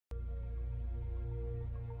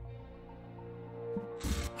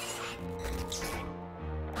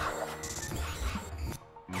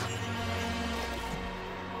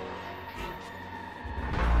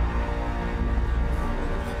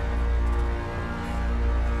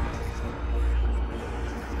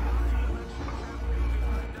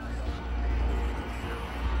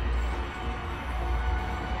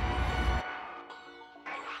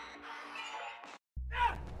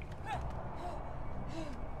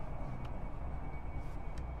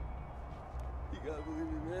gotta believe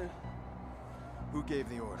me, man. Who gave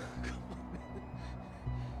the order?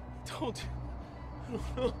 Don't. I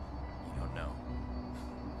don't know. You don't know.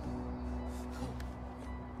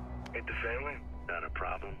 Ain't the family? Not a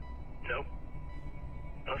problem. Nope.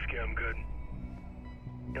 Husky, I'm good.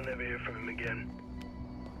 You'll never hear from him again.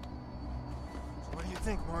 So what do you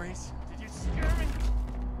think, Maurice? Did you scare me?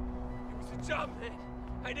 It was a job, man.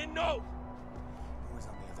 I didn't know. Who was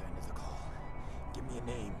on the other end of the call? Give me a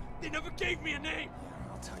name. They never gave me a name.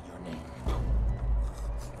 Yeah, I'll tell your name.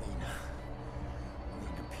 Lena.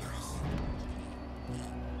 Lena Pierce.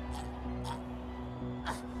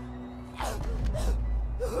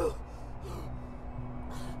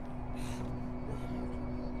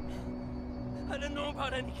 I didn't know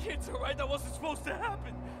about any kids, all right? That wasn't supposed to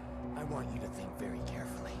happen. I want you to think very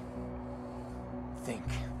carefully. Think.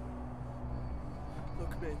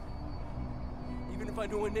 Look, man. Even if I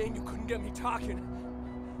knew a name, you couldn't get me talking.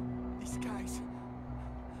 These guys...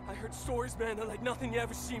 I heard stories, man, they're like nothing you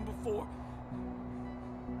ever seen before.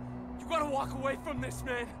 You gotta walk away from this,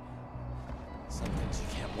 man. Some things you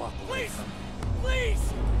can't walk away Please! from.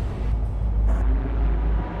 Please!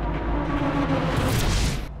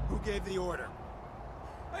 Who gave the order?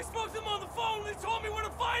 I spoke to them on the phone. They told me where to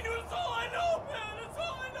find you. That's all I know, man. That's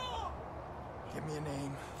all I know. Give me a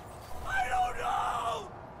name. I don't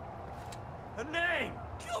know. A name.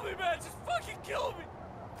 Kill me, man. Just fucking kill me.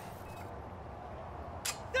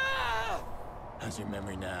 Ah! How's your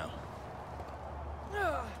memory now?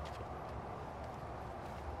 Ah!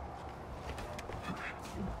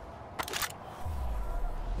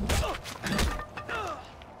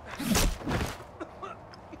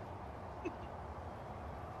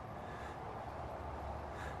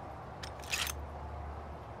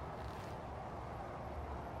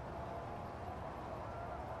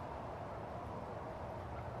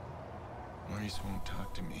 Maurice won't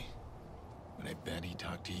talk to me, but I bet he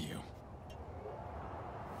talked to you.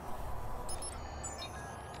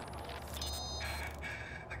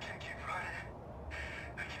 I can't keep running.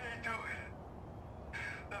 I can't do it.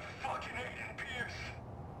 That fucking Aiden Pierce.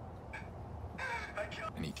 I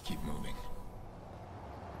can't. I need to keep moving.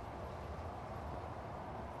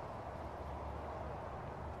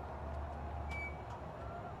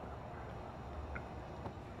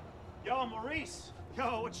 Yo, Maurice!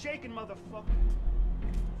 Yo, what's shaking, motherfucker?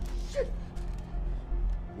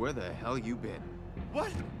 Where the hell you been? What?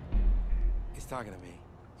 He's talking to me.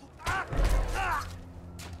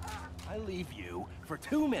 I leave you for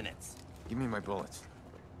 2 minutes. Give me my bullets.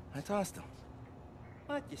 I tossed him.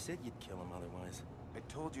 What? You said you'd kill him otherwise. I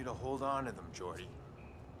told you to hold on to them, Jordy.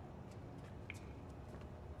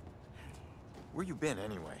 Where you been,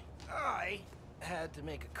 anyway? I had to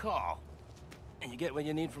make a call. And you get what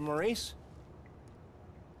you need from Maurice?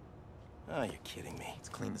 Oh, you're kidding me. Let's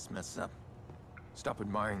clean this mess up. Stop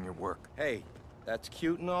admiring your work. Hey, that's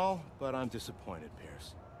cute and all, but I'm disappointed,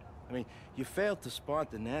 Pierce. I mean, you failed to spot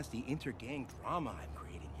the nasty inter-gang drama I'm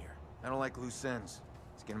creating here. I don't like loose ends.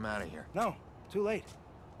 Let's get him out of here. No, too late.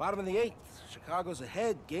 Bottom of the 8th. Chicago's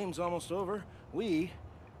ahead. Game's almost over. We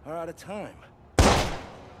are out of time. Huh.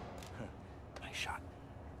 Nice shot.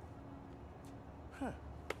 Huh.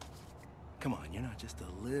 Come on, you're not just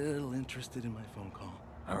a little interested in my phone call.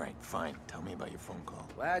 All right, fine. Tell me about your phone call.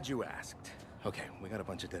 Glad you asked. Okay, we got a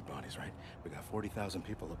bunch of dead bodies, right? We got 40,000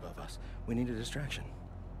 people above us. We need a distraction.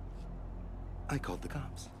 I called the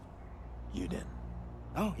cops. You did.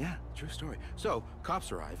 Oh, yeah, true story. So,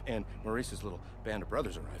 cops arrive, and Maurice's little band of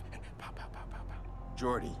brothers arrive, and pow, pow, pow, pow, pow.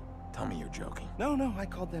 Jordy, tell me you're joking. No, I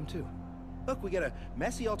called them too. Look, we get a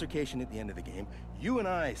messy altercation at the end of the game. You and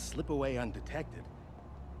I slip away undetected.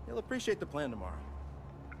 You'll appreciate the plan tomorrow.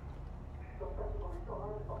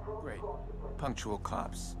 Great. Punctual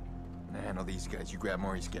cops. Now handle these guys. You grab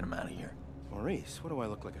Maurice, get him out of here. Maurice, what do I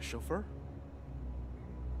look like, a chauffeur?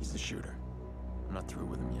 He's the shooter. I'm not through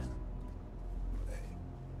with him yet.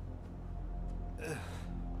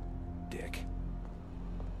 Dick.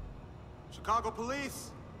 Chicago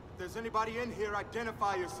Police! If there's anybody in here,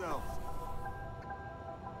 identify yourselves.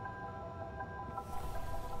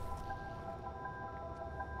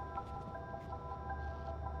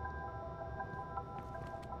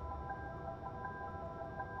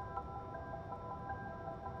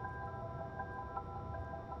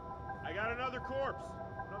 I got another corpse.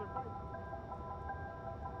 Another fight.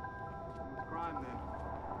 Crime, then.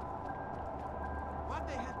 Why'd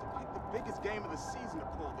they have to pick the biggest game of the season to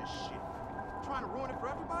pull this shit? Trying to ruin it for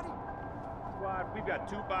everybody? Squad, we've got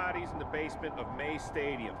 2 bodies in the basement of May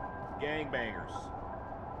Stadium. Gangbangers.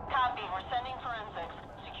 Copy. We're sending forensics.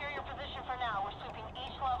 Secure your position for now. We're sweeping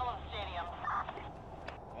each level of the stadium.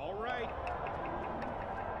 All right.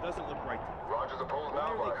 The doesn't look right to me. Rogers opposed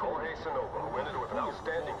now by Jorge Sanova, who ended with an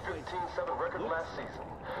outstanding 15-7 record last season.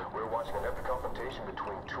 We're watching an epic confrontation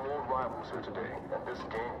between two old rivals here today, and this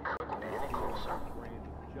game couldn't be any closer.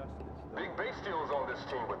 Big base steals on this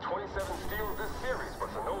team with 27 steals this series,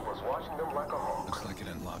 but Sanova's watching them like a hawk. Looks like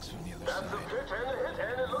it unlocks from the other That's side. a pitch and a hit,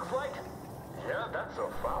 and it looks like... yeah, that's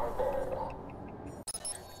a foul ball.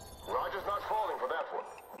 Rogers not falling for that one.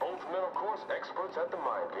 Both men, of course, experts at the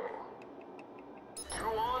mind game. 2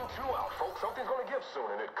 on, 2 out, folks. Something's gonna give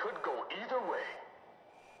soon, and it could go either way.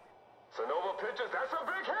 Sanova pitches, that's a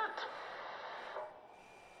big hit!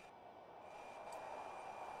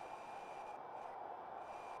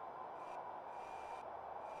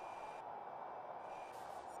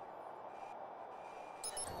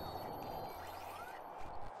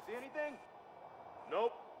 See anything?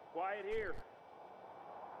 Nope. Quiet here.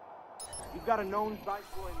 You've got a known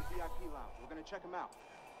viceroy in the VIP lounge. We're gonna check him out.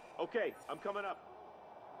 Okay, I'm coming up.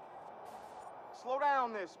 Slow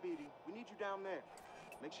down there, Speedy. We need you down there.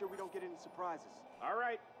 Make sure we don't get any surprises. All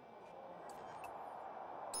right.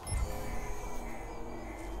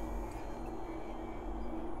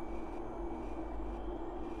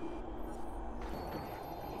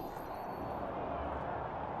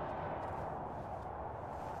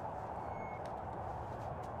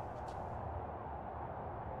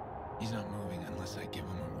 He's not moving unless I give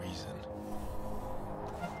him a reason.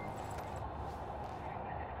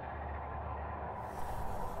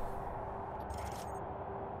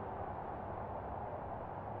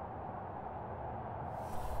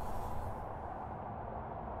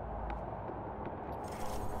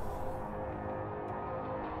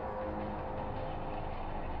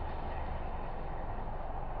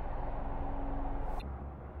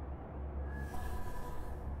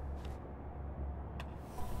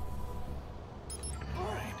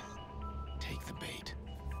 Take the bait.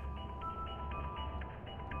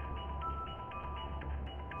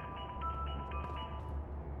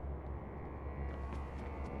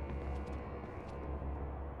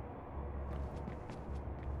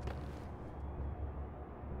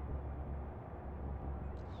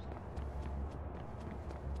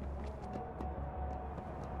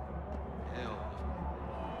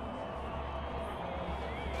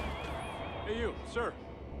 Hey, you, sir.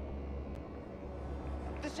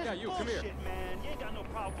 This is Yeah, you, bullshit, come here. man. You ain't got no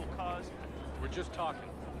problem, cuz. We're just talking.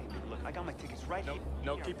 Look, I got my tickets right No, here.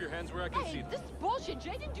 no, keep your hands where I can see Hey, them. this is bullshit.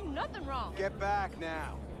 Jay didn't do nothing wrong. Get back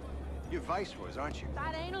now. You're viceroys, aren't you?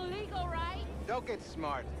 That ain't illegal, right? Don't get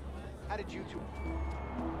smart. How did you two...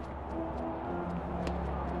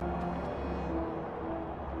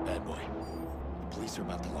 Bad boy. The police are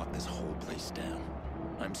about to lock this whole place down.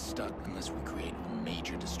 I'm stuck unless we create a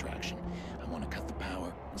major distraction. I want to cut the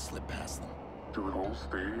power and slip past them. To the whole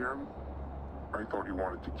stadium? I thought you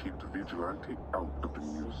wanted to keep the vigilante out of the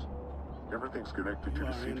news. Everything's connected to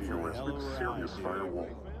the CTOS with a serious firewall.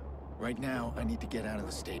 Right now, I need to get out of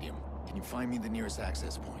the stadium. Can you find me the nearest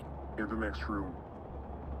access point? In the next room.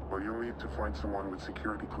 Well, you'll need to find someone with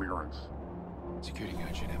security clearance. Security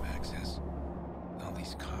guard should have access. With all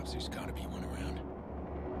these cops, there's gotta be one around.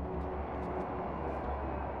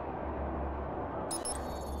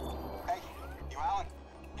 Hey, you Alan?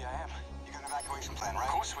 Yeah, I am. You got an evacuation plan, right? Of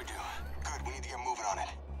course we do. Good, we need to get moving on it.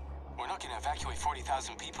 We're not gonna evacuate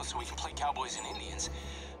 40,000 people so we can play cowboys and Indians.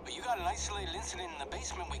 But you got an isolated incident in the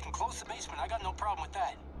basement, we can close the basement. I got no problem with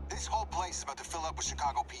that. This whole place is about to fill up with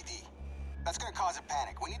Chicago PD. That's gonna cause a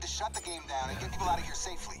panic. We need to shut the game down and get people out of here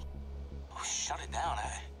safely. Oh, shut it down.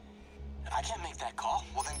 I can't make that call.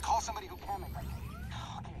 Well, then call somebody who can make that call.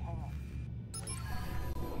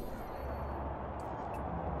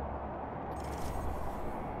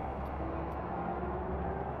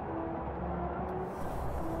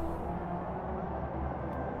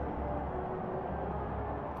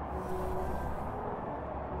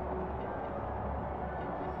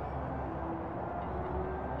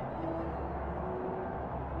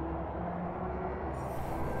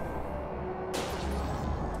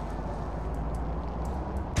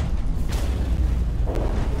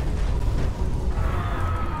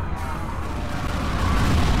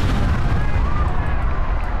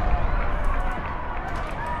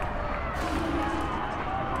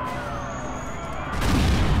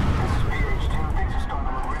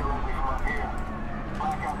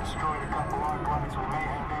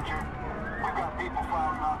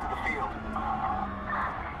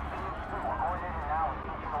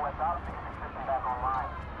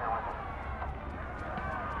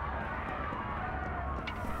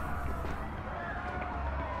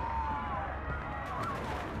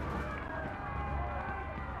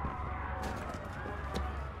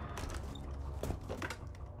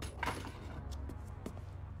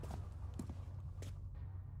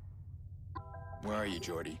 Where are you,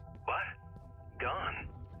 Jordy? What? Gone.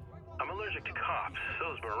 I'm allergic to cops,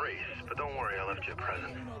 so's Maurice, but don't worry, I left you a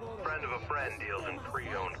present. Friend of a friend deals in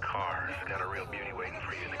pre-owned cars. Got a real beauty waiting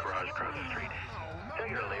for you in the garage across the street.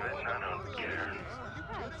 Take it or leave it, I don't care.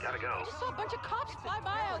 Gotta go. I saw a bunch of cops fly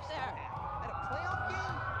by out there. At a playoff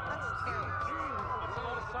game? That's terrible. It's a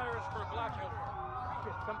lot of sirens for a blackout.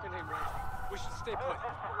 Something ain't right. We should stay put.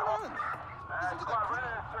 Come on. Squad, ready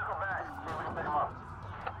to circle back. See if we can pick him up.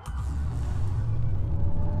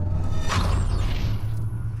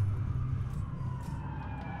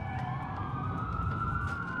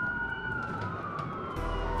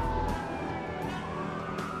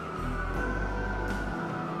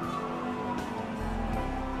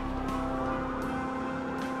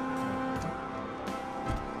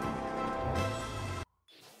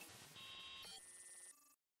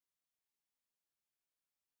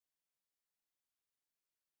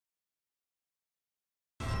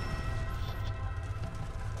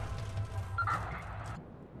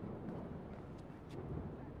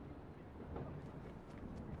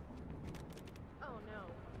 Oh no.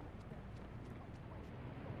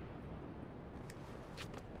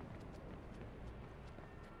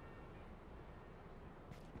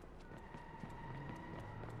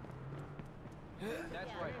 That's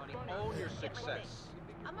right, honey. Own your success.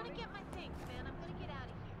 I'm gonna get my things, man. I'm gonna get out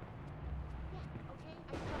of here. Yeah, okay?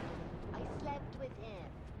 I slept with him.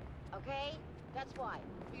 Okay? That's why.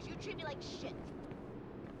 Because you treat me like shit.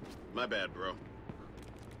 My bad, bro.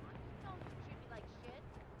 Don't treat me like shit.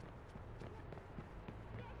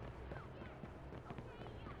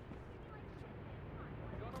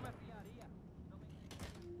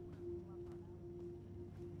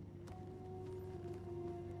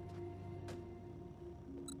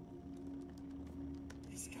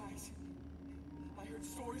 These guys. I heard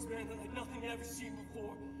stories, man, that like nothing you ever seen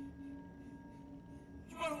before.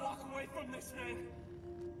 You gotta walk away from this, man.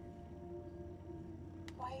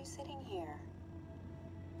 Why are you sitting here?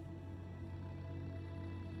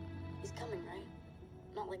 He's coming, right?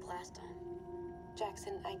 Not like last time.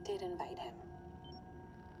 Jackson, I did invite him.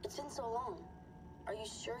 It's been so long. Are you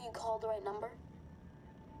sure you called the right number?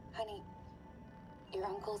 Honey, your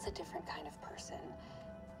uncle's a different kind of person.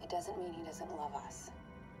 It doesn't mean he doesn't love us.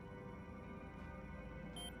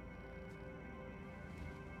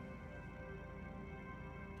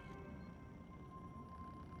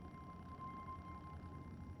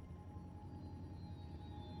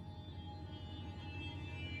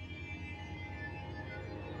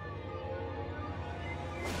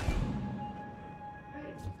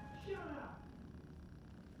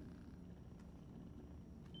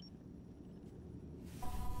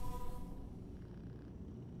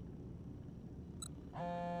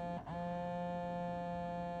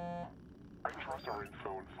 Our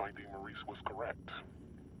info in finding Maurice was correct.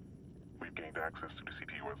 We've gained access to the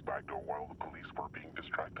CTOS backdoor while the police were being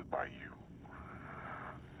distracted by you.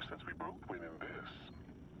 Since we both win in this,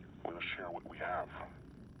 we'll share what we have.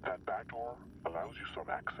 That backdoor allows you some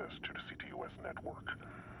access to the CTOS network.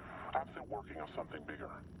 I'm still working on something bigger.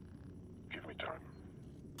 Give me time.